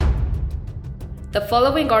The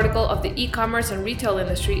following article of the e-commerce and retail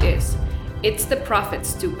industry is It's the Profit,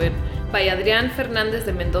 Stupid, by Adrián Fernandez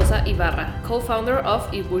de Mendoza Ibarra, co-founder of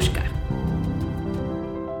Ibushka.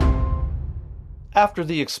 After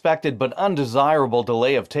the expected but undesirable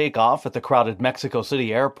delay of takeoff at the crowded Mexico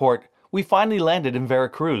City airport, we finally landed in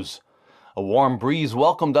Veracruz. A warm breeze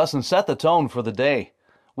welcomed us and set the tone for the day.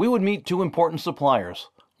 We would meet two important suppliers,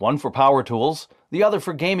 one for power tools, the other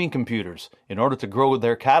for gaming computers, in order to grow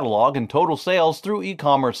their catalog and total sales through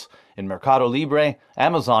e-commerce in Mercado Libre,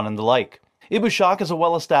 Amazon, and the like. Ibushka is a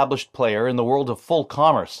well-established player in the world of full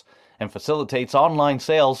commerce and facilitates online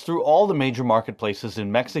sales through all the major marketplaces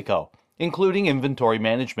in Mexico, including inventory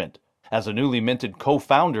management. As a newly minted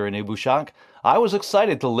co-founder in Ibushka, I was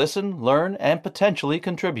excited to listen, learn, and potentially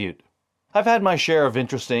contribute. I've had my share of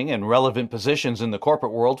interesting and relevant positions in the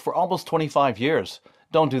corporate world for almost 25 years.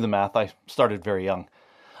 Don't do the math, I started very young.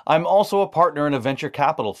 I'm also a partner in a venture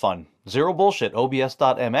capital fund, Zero Bullshit,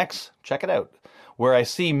 OBS.mx, check it out, where I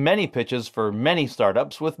see many pitches for many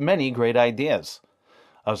startups with many great ideas.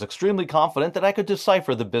 I was extremely confident that I could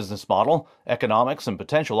decipher the business model, economics, and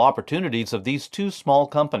potential opportunities of these two small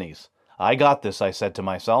companies. I got this, I said to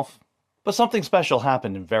myself. But something special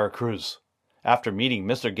happened in Veracruz. After meeting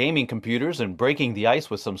Mr. Gaming Computers and breaking the ice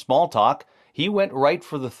with some small talk, he went right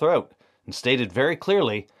for the throat and stated very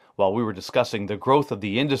clearly, while we were discussing the growth of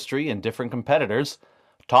the industry and different competitors,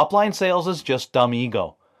 top-line sales is just dumb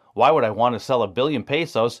ego. Why would I want to sell 1 billion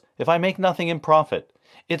pesos if I make nothing in profit?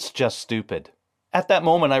 It's just stupid. At that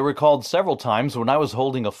moment, I recalled several times when I was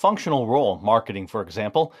holding a functional role, marketing for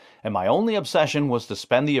example, and my only obsession was to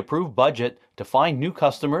spend the approved budget to find new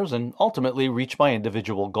customers and ultimately reach my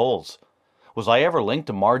individual goals. Was I ever linked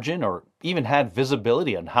to margin or even had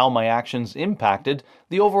visibility on how my actions impacted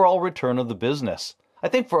the overall return of the business? I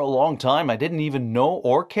think for a long time I didn't even know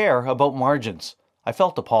or care about margins. I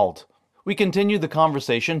felt appalled. We continued the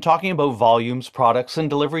conversation talking about volumes, products, and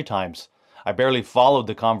delivery times. I barely followed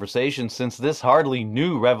the conversation since this hardly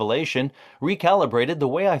new revelation recalibrated the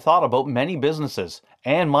way I thought about many businesses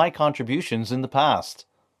and my contributions in the past.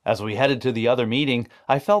 As we headed to the other meeting,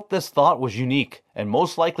 I felt this thought was unique and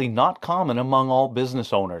most likely not common among all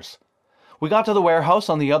business owners. We got to the warehouse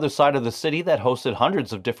on the other side of the city that hosted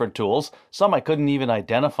hundreds of different tools, some I couldn't even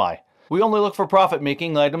identify. We only look for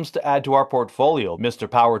profit-making items to add to our portfolio, Mr.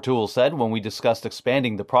 Power Tool said when we discussed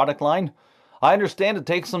expanding the product line. I understand it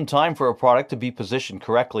takes some time for a product to be positioned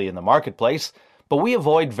correctly in the marketplace, but we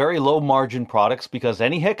avoid very low-margin products because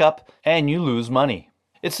any hiccup and you lose money.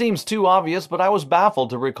 It seems too obvious, but I was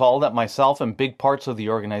baffled to recall that myself and big parts of the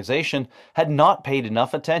organization had not paid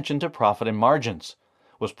enough attention to profit and margins.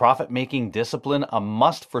 Was profit-making discipline a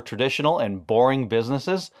must for traditional and boring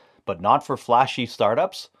businesses, but not for flashy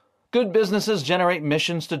startups? Good businesses generate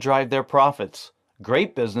missions to drive their profits.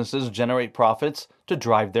 Great businesses generate profits to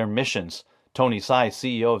drive their missions. Tony Tsai,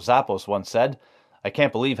 CEO of Zappos, once said. I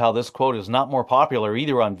can't believe how this quote is not more popular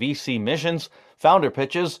either on VC missions, founder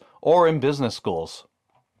pitches, or in business schools.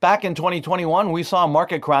 Back in 2021, we saw a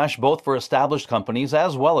market crash both for established companies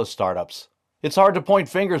as well as startups. It's hard to point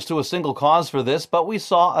fingers to a single cause for this, but we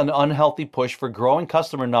saw an unhealthy push for growing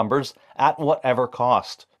customer numbers at whatever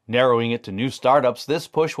cost. Narrowing it to new startups, this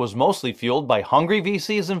push was mostly fueled by hungry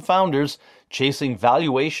VCs and founders chasing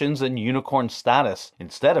valuations and unicorn status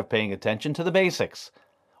instead of paying attention to the basics.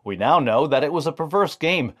 We now know that it was a perverse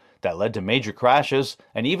game that led to major crashes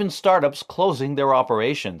and even startups closing their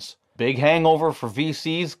operations. Big hangover for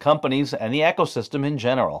VCs, companies, and the ecosystem in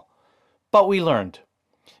general. But we learned.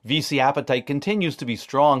 VC appetite continues to be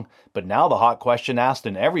strong, but now the hot question asked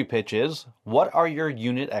in every pitch is, what are your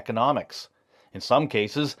unit economics? In some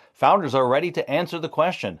cases, founders are ready to answer the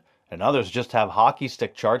question, and others just have hockey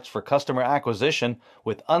stick charts for customer acquisition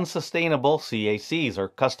with unsustainable CACs or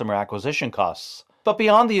customer acquisition costs. But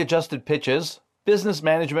beyond the adjusted pitches, business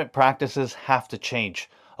management practices have to change,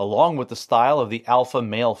 along with the style of the alpha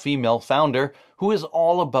male-female founder who is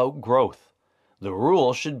all about growth. The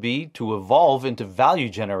rule should be to evolve into value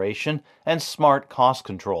generation and smart cost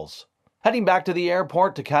controls. Heading back to the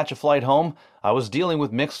airport to catch a flight home, I was dealing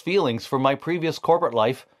with mixed feelings from my previous corporate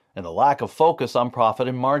life and the lack of focus on profit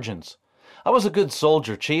and margins. I was a good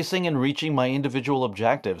soldier chasing and reaching my individual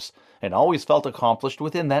objectives and always felt accomplished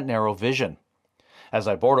within that narrow vision. As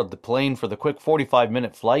I boarded the plane for the quick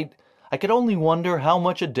 45-minute flight, I could only wonder how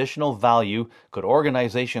much additional value could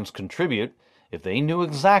organizations contribute if they knew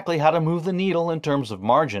exactly how to move the needle in terms of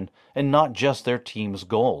margin and not just their team's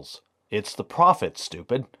goals. It's the profit,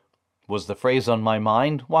 stupid, was the phrase on my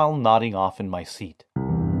mind while nodding off in my seat.